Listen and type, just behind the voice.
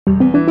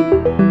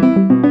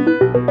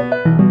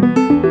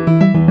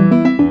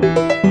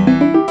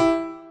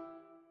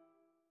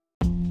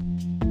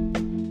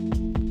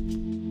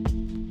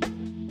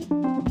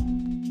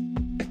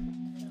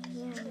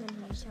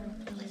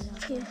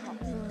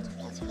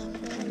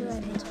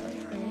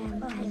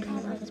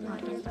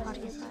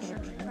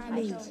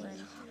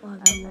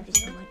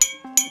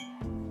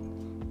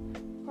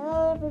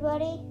Hello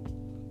everybody,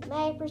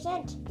 may I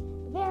present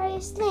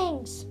various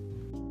things.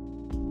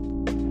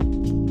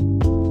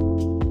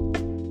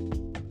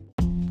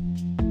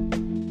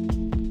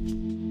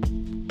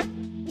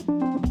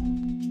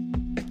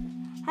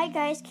 Hi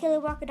guys,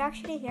 Caleb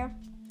Wakadakshide here.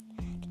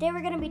 Today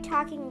we're going to be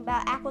talking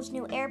about Apple's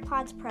new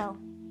AirPods Pro.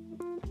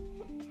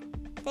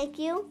 Thank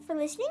you for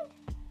listening.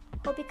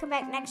 Hope you come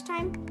back next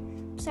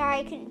time. Sorry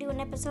I couldn't do an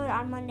episode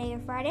on Monday or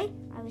Friday.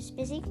 I was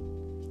busy.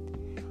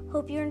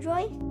 Hope you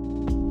enjoy.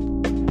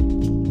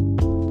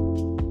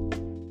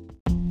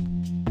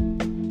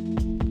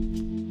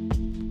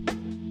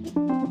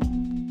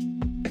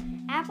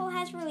 Apple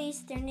has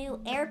released their new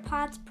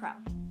AirPods Pro.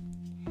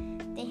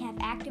 They have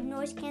active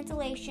noise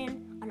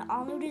cancellation, an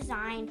all-new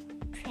design,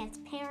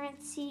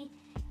 transparency.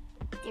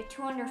 They're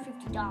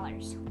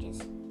 $250, which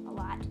is a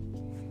lot.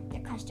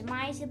 They're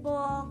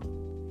customizable.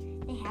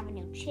 They have a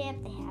new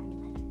chip. They have a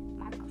new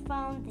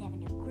microphone. They have a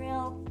new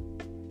grill.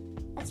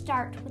 Let's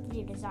start with the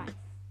new design.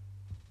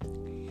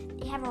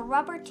 They have a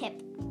rubber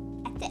tip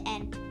at the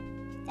end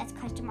that's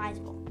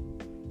customizable.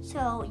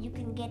 So you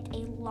can get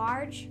a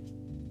large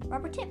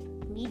rubber tip,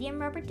 medium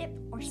rubber tip,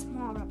 or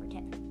small rubber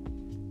tip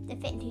that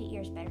fit into your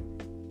ears better.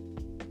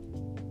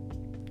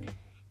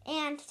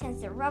 And since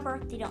they're rubber,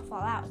 they don't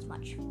fall out as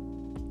much.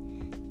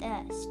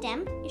 The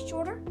stem is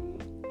shorter,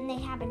 and they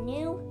have a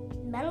new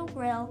metal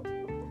grill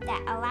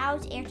that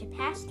allows air to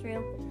pass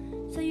through,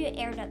 so your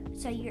ear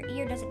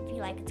doesn't feel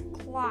like it's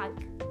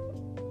clogged.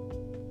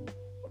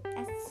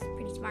 That's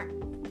pretty smart.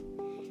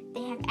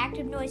 They have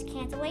active noise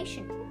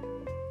cancellation,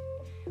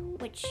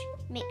 which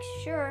makes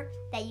sure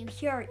that you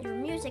hear your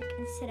music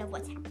instead of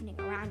what's happening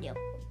around you.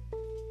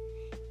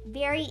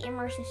 Very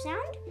immersive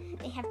sound.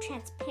 They have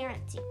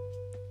transparency,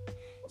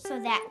 so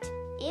that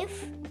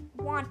if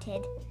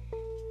wanted,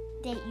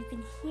 that you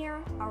can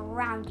hear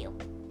around you.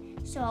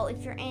 So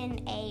if you're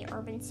in a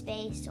urban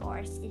space or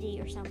a city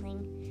or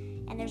something,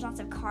 and there's lots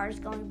of cars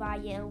going by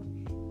you,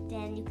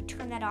 then you can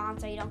turn that on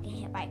so you don't get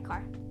hit by a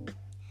car.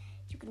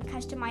 You can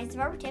customize the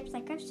rubber tips,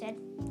 like I've said.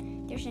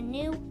 There's a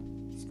new,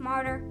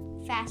 smarter,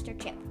 faster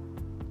chip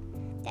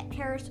that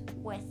pairs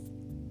with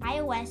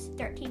iOS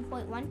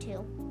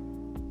 13.12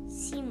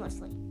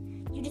 seamlessly.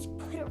 You just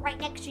put it right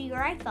next to your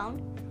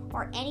iPhone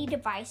or any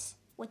device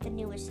with the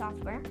newest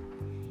software,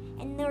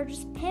 and they'll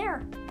just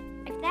pair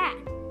like that.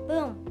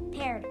 Boom,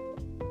 paired.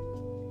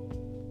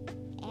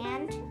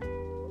 And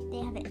they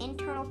have an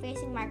internal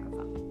facing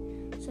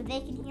microphone, so they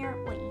can hear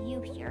what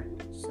you hear,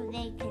 so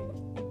they can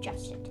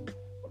adjust it.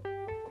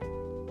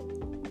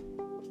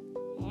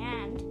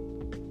 And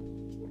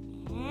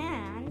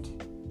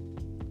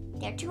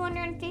they're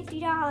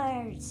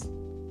 $250,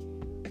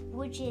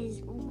 which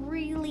is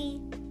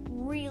really,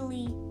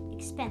 really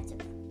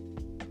expensive.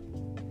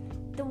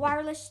 The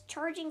wireless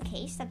charging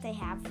case that they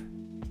have,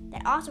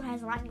 that also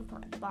has a lightning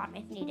port at the bottom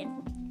if needed,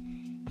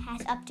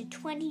 has up to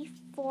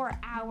 24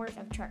 hours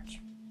of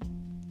charge.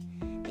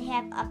 They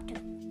have up to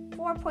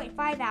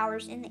 4.5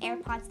 hours in the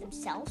AirPods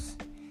themselves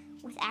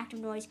with active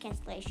noise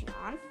cancellation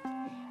on,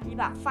 and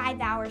about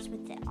 5 hours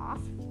with it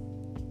off.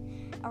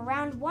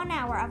 Around 1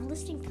 hour of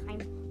listening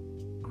time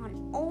on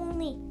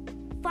only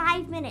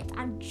 5 minutes,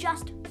 on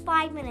just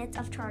 5 minutes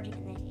of charging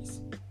in the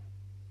case.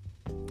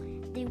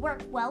 They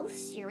work well with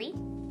Siri,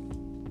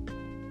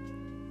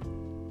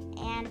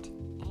 and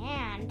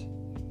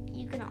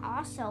you can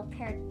also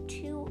pair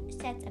 2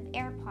 sets of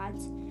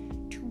AirPods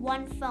to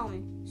one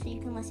phone so you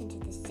can listen to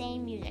the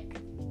same music.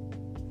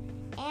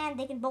 And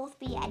they can both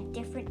be at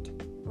different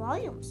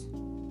volumes.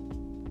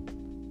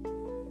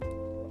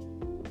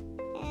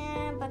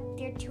 But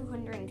they're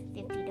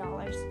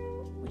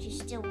 $250, which is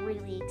still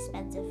really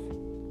expensive.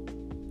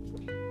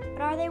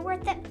 But are they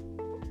worth it?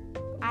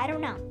 I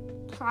don't know.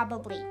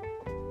 Probably.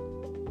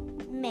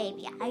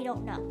 Maybe. I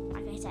don't know.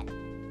 Like I said,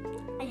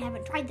 I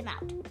haven't tried them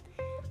out.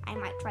 I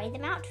might try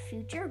them out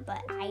future,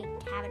 but I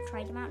haven't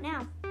tried them out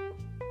now.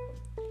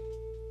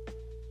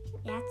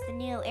 That's the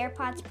new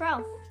AirPods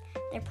Pro.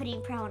 They're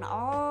putting Pro on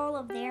all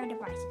of their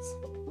devices.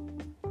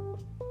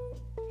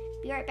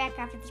 Be right back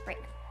after this break.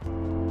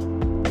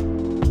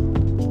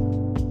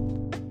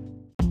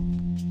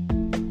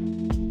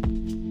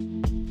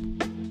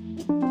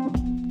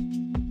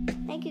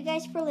 Thank you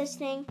guys for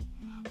listening.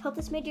 Hope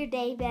this made your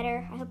day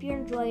better. I hope you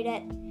enjoyed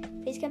it.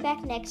 Please come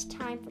back next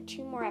time for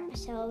 2 more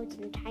episodes,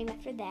 and time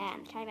after that,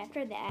 and time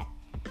after that.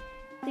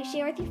 Please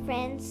share with your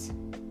friends.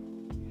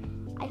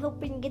 I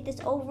hope we can get this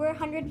over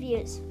 100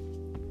 views.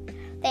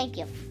 Thank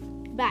you.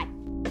 Bye.